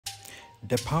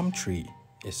The palm tree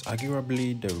is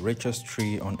arguably the richest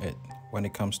tree on earth when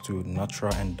it comes to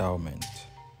natural endowment.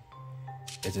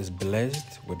 It is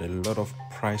blessed with a lot of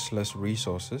priceless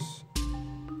resources,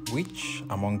 which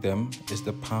among them is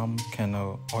the palm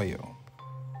kernel oil.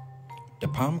 The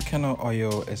palm kernel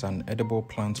oil is an edible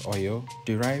plant oil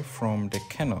derived from the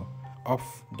kernel of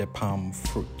the palm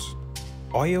fruit.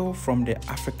 Oil from the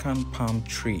African palm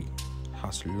tree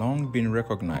has long been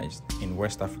recognized in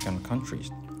West African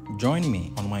countries. Join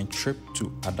me on my trip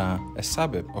to Ada, a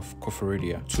suburb of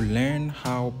Koforidua, to learn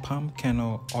how palm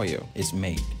kernel oil is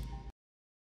made.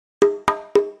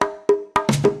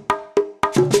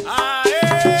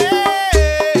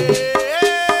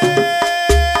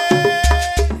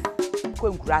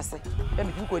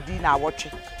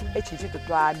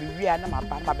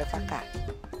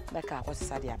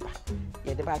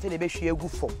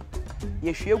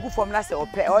 You should go from last or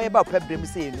pay or about pebble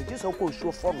saying, just so cool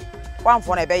show from one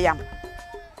for a bayam.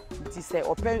 It is a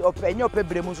open your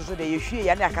pebble so that you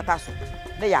share a catasso.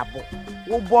 They are born.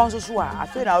 Who bonds as well? I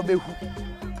feel I'll be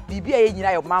who be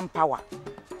a manpower.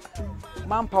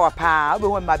 Manpower power, but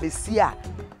when my besia.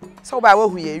 So by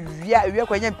what we are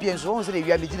quite champions, once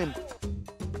we are beginning.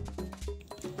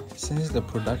 Since the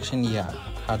production yard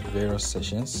had various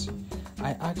sessions,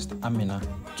 I asked Amina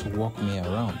to walk me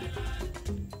around.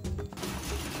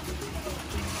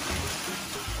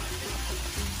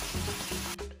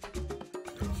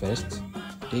 First,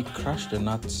 they crush the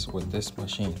nuts with this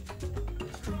machine.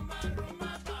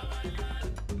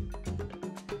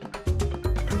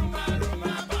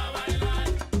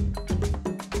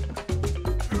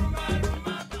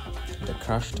 The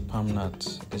crushed palm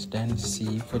nut is then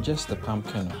sieved for just the palm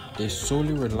kernel. They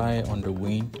solely rely on the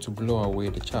wind to blow away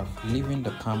the chaff, leaving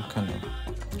the palm kernel.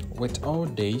 With all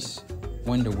days,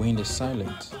 when the wind is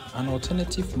silent, an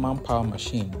alternative manpower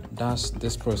machine does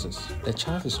this process. The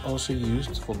chaff is also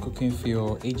used for cooking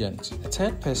fuel agent. A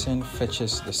third person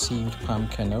fetches the sieved palm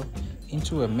kernel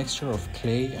into a mixture of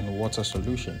clay and water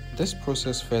solution. This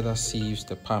process further sieves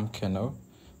the palm kernel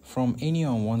from any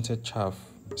unwanted chaff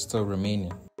still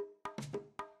remaining.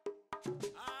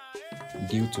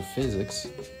 Due to physics,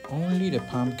 only the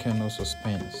palm kernel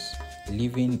suspends,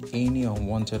 leaving any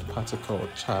unwanted particle or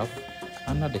chaff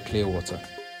under the clay water.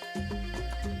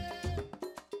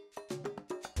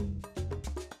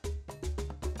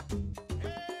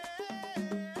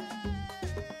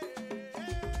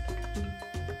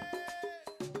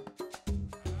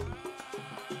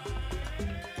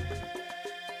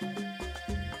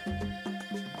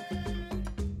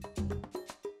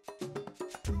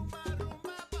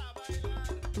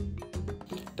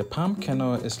 The palm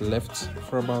kernel is left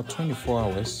for about 24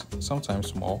 hours,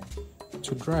 sometimes more,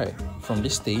 to dry. From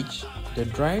this stage, the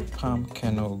dried palm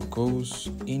kernel goes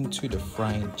into the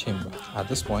frying chamber. At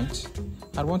this point,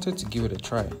 I wanted to give it a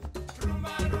try.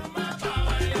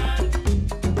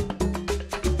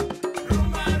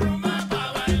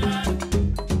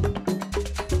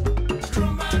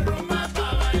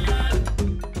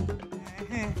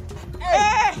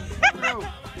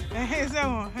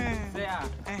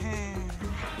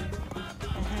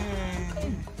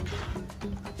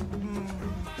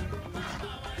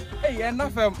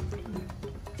 Enough.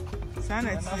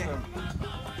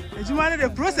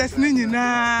 The process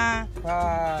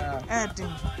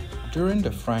During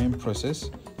the frying process,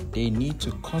 they need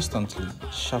to constantly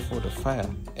shuffle the fire,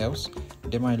 else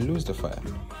they might lose the fire.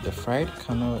 The fried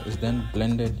kernel is then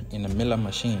blended in a miller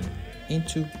machine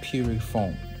into puree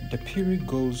form. The puree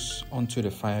goes onto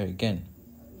the fire again.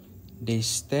 They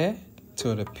stir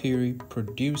till the puree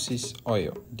produces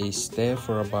oil. They stir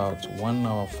for about 1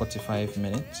 hour 45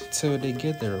 minutes till they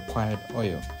get the required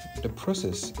oil. The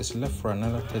process is left for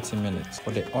another 30 minutes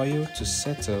for the oil to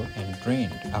settle and drain.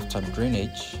 After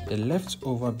drainage, the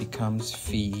leftover becomes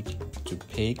feed to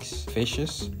pigs,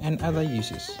 fishes, and other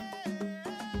uses.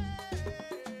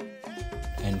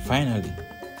 And finally,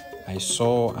 I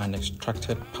saw an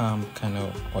extracted palm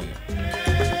kernel oil.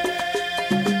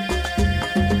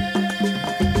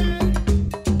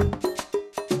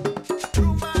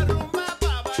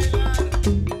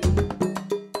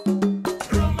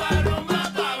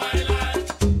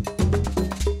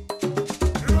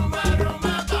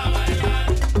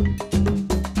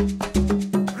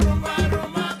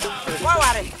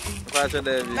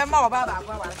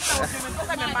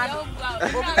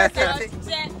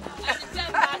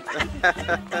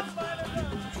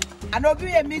 I know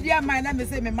be a media man and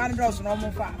say me man draws no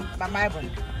more far by my bone.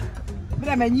 But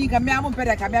I mean, you can be a more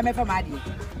better can be for my dear.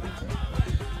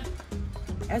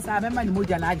 As I remember the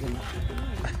Mujan.